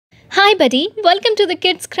Hi buddy, welcome to the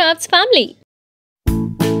Kids Crafts family.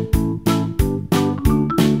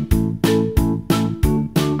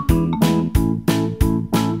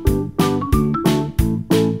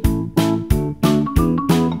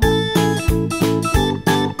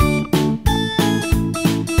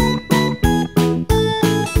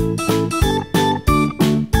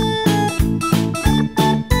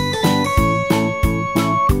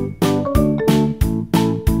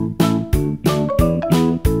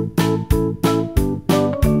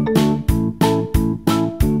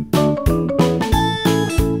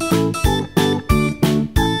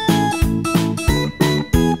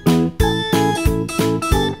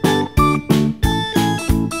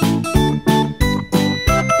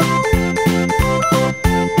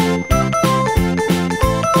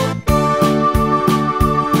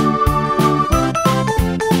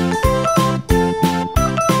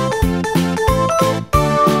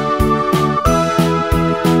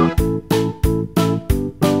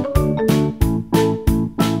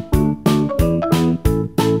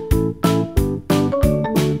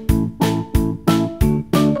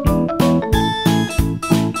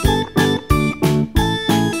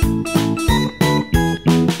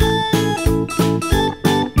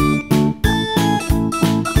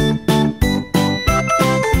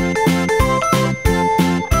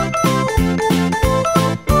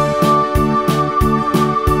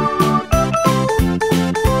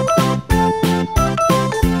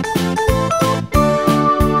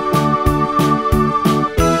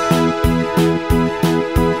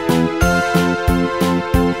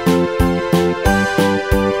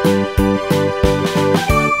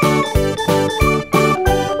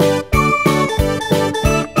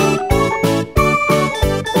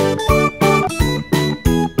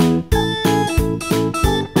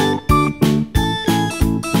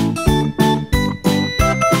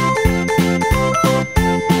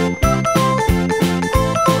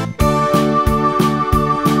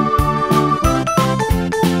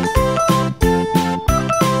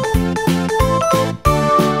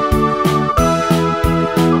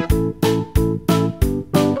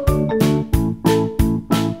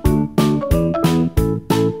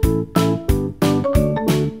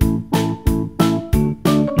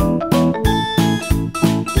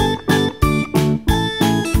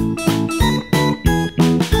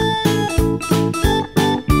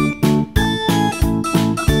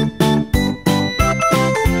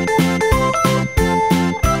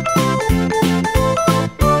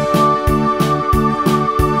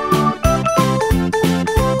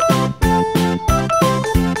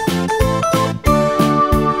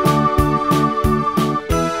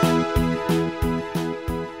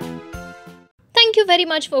 Thank you very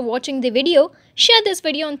much for watching the video. Share this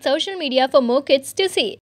video on social media for more kids to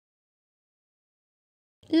see.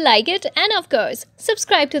 Like it and of course,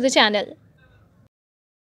 subscribe to the channel.